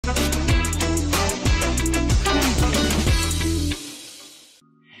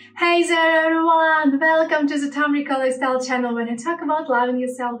Hey there everyone! Welcome to the Tamriko Lifestyle channel where I talk about loving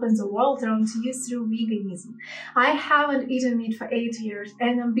yourself and the world around you through veganism. I haven't eaten meat for 8 years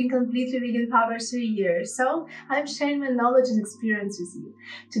and I've been completely vegan for over 3 years, so I'm sharing my knowledge and experience with you.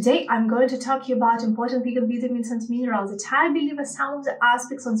 Today I'm going to talk to you about important vegan vitamins and minerals that I believe are some of the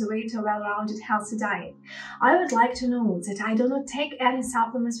aspects on the way to a well-rounded healthy diet. I would like to know that I do not take any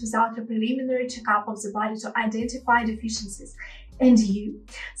supplements without a preliminary checkup of the body to identify deficiencies. And you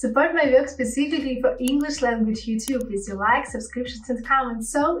support my work specifically for English language YouTube with your likes, subscriptions and comments,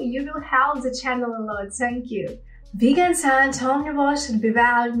 so you will help the channel a lot. Thank you. Vegans and omnivores should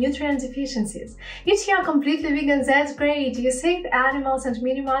beware of nutrient deficiencies. If you are completely vegan, that's great. You save animals and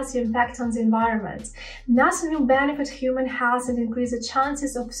minimize the impact on the environment. Nothing will benefit human health and increase the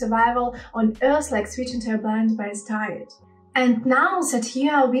chances of survival on Earth like switching to a plant-based diet. And now that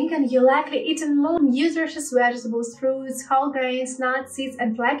you are vegan, you likely eaten more nutritious vegetables, fruits, whole grains, nuts, seeds,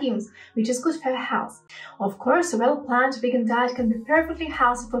 and legumes, which is good for your health. Of course, a well-planned vegan diet can be perfectly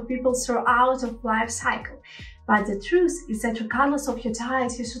healthy for people throughout the life cycle. But the truth is that regardless of your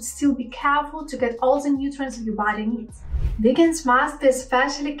diet, you should still be careful to get all the nutrients your body needs. Vegans must be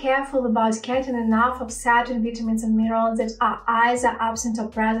especially careful about getting enough of certain vitamins and minerals that are either absent or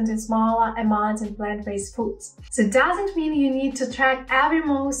present in smaller amounts in plant-based foods. That doesn't mean you need to track every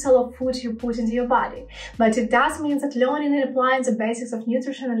morsel of food you put into your body, but it does mean that learning and applying the basics of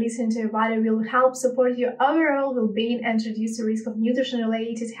nutrition and listening to your body will help support your overall well-being and reduce the risk of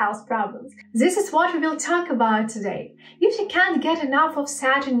nutrition-related health problems. This is what we will talk about today. If you can't get enough of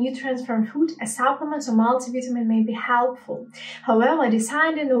certain nutrients from food, a supplement or multivitamin may be helpful. However,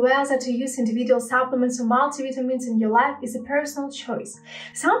 deciding whether to use individual supplements or multivitamins in your life is a personal choice.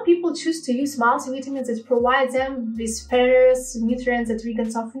 Some people choose to use multivitamins that provide them with various nutrients that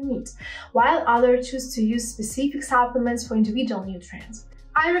vegans often need, while others choose to use specific supplements for individual nutrients.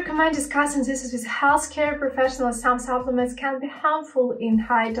 I recommend discussing this with healthcare professionals. Some supplements can be harmful in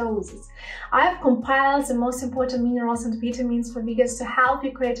high doses. I have compiled the most important minerals and vitamins for vegans to help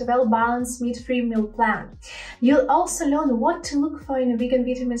you create a well-balanced, meat-free meal plan. You'll also learn what to look for in vegan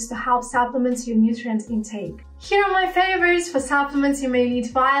vitamins to help supplement your nutrient intake. Here are my favorites for supplements you may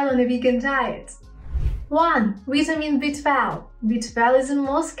need while on a vegan diet. 1. Vitamin B12. B12 is the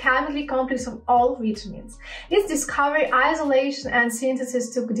most chemically complex of all vitamins. Its discovery, isolation, and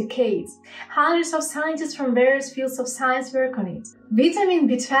synthesis took decades. Hundreds of scientists from various fields of science work on it. Vitamin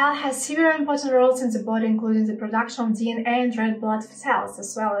B12 has several important roles in the body, including the production of DNA and red blood cells,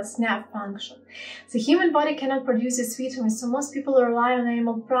 as well as nerve function. The human body cannot produce these vitamins, so most people rely on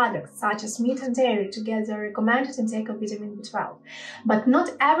animal products, such as meat and dairy, to get the recommended intake of vitamin B12. But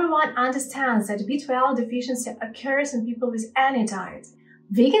not everyone understands that B12 deficiency occurs in people with any diet.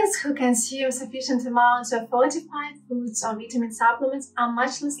 Vegans who consume sufficient amounts of fortified foods or vitamin supplements are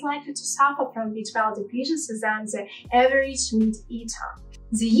much less likely to suffer from B12 deficiency than the average meat eater.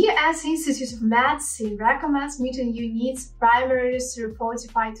 The US Institute of Medicine recommends meeting your needs primarily through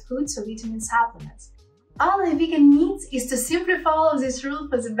fortified foods or vitamin supplements. All a vegan needs is to simply follow this rule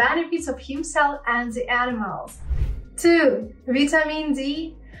for the benefits of himself and the animals. 2. Vitamin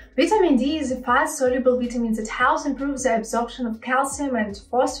D. Vitamin D is a fat-soluble vitamin that helps improve the absorption of calcium and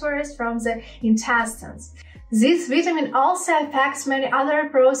phosphorus from the intestines. This vitamin also affects many other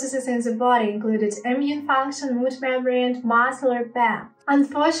processes in the body, including immune function, mood memory, and muscle repair.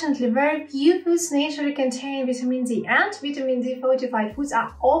 Unfortunately, very few foods naturally contain vitamin D, and vitamin D-fortified foods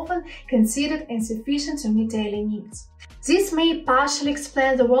are often considered insufficient to meet daily needs. This may partially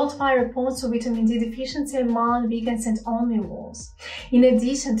explain the worldwide reports of vitamin D deficiency among vegans and omnivores. In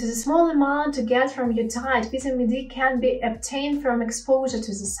addition to the small amount to get from your diet, vitamin D can be obtained from exposure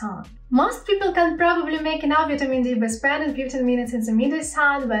to the sun. Most people can probably make enough vitamin D by spending 15 minutes in the midday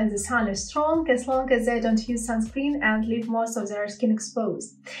sun when the sun is strong, as long as they don't use sunscreen and leave most of their skin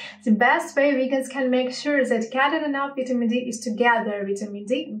exposed. The best way vegans can make sure that getting enough vitamin D is to get their vitamin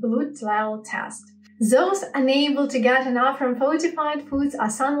D blood level test. Those unable to get enough from fortified foods or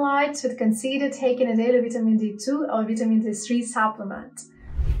sunlight should consider taking a daily vitamin D2 or vitamin D3 supplement.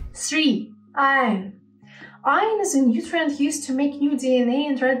 3. Iron. Iron is a nutrient used to make new DNA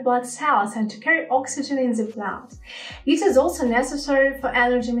and red blood cells and to carry oxygen in the blood. It is also necessary for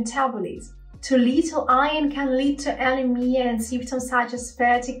energy metabolism. Too little iron can lead to anemia and symptoms such as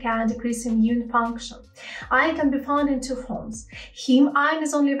fatigue and decreased immune function. Iron can be found in two forms. Heme iron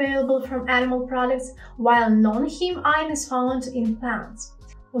is only available from animal products, while non-heme iron is found in plants.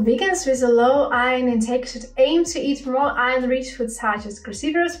 Vegans with a low iron intake should aim to eat more iron-rich foods such as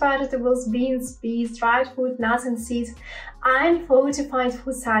cruciferous vegetables, beans, peas, dried fruit, nuts and seeds. Iron-fortified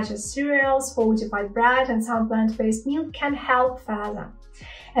foods such as cereals, fortified bread, and some plant-based milk can help further.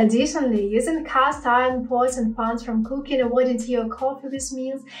 Additionally, using cast iron pots and pans from cooking, avoiding tea or coffee with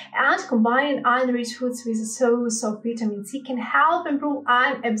meals, and combining iron-rich foods with a source of vitamin C can help improve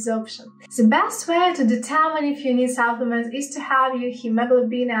iron absorption. The best way to determine if you need supplements is to have your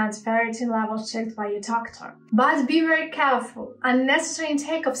hemoglobin and ferritin levels checked by your doctor. But be very careful. Unnecessary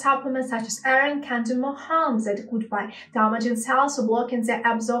intake of supplements such as iron can do more harm than good by damaging cells or blocking the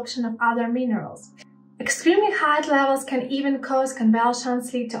absorption of other minerals. Extremely high levels can even cause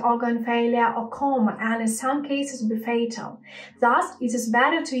convulsions, lead to organ failure or coma, and in some cases be fatal. Thus, it is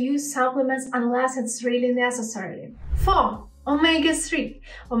better to use supplements unless it's really necessary. 4. Omega-3.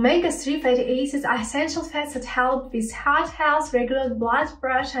 Omega-3 fatty acids are essential fats that help with heart health, regulate blood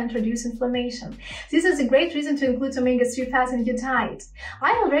pressure, and reduce inflammation. This is a great reason to include omega-3 fats in your diet.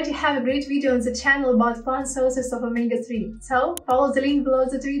 I already have a great video on the channel about plant sources of omega-3, so follow the link below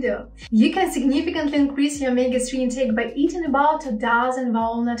that video. You can significantly increase your omega-3 intake by eating about a dozen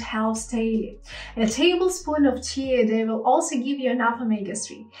walnut halves daily. A tablespoon of chia a day will also give you enough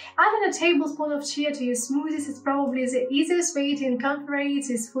omega-3. Adding a tablespoon of chia to your smoothies is probably the easiest way to incorporate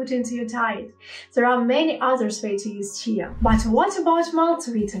this food into your diet. There are many other ways to use chia. But what about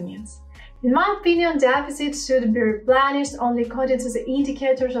multivitamins? In my opinion, deficits should be replenished only according to the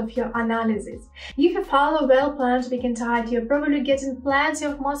indicators of your analysis. If you follow a well-planned vegan diet, you're probably getting plenty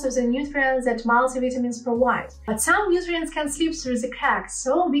of most of the nutrients that multivitamins provide. But some nutrients can slip through the cracks,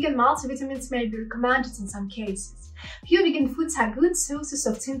 so vegan multivitamins may be recommended in some cases. Few vegan foods are good sources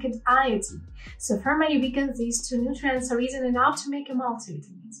of zinc and iodine, so for many vegans these two nutrients are reason enough to make a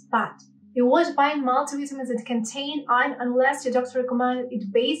multivitamins. But avoid buying multivitamins that contain iron unless your doctor recommended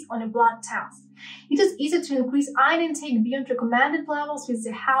it based on a blood test. It is easy to increase iron intake beyond recommended levels with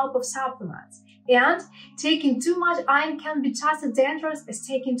the help of supplements, and taking too much iron can be just as dangerous as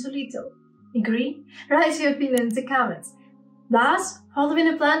taking too little. Agree? Write your opinion in the comments. Thus, following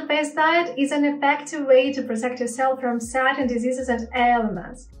a plant-based diet is an effective way to protect yourself from certain diseases and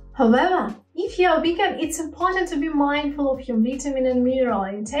ailments. However, if you are vegan, it's important to be mindful of your vitamin and mineral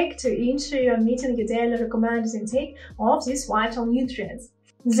intake to ensure you are meeting your daily recommended intake of these vital nutrients.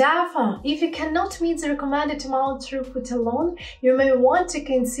 Therefore, if you cannot meet the recommended amount through food alone, you may want to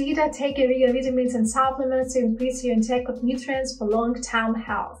consider taking vegan vitamins and supplements to increase your intake of nutrients for long-term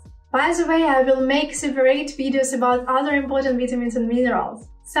health. By the way, I will make separate videos about other important vitamins and minerals.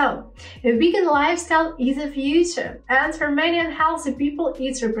 So, a vegan lifestyle is the future, and for many unhealthy people,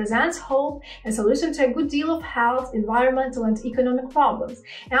 it represents hope, a solution to a good deal of health, environmental and economic problems,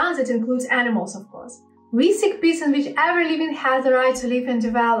 and it includes animals, of course. We seek peace in which every living has the right to live and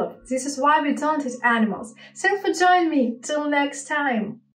develop. This is why we don't eat animals. Thanks for joining me. Till next time.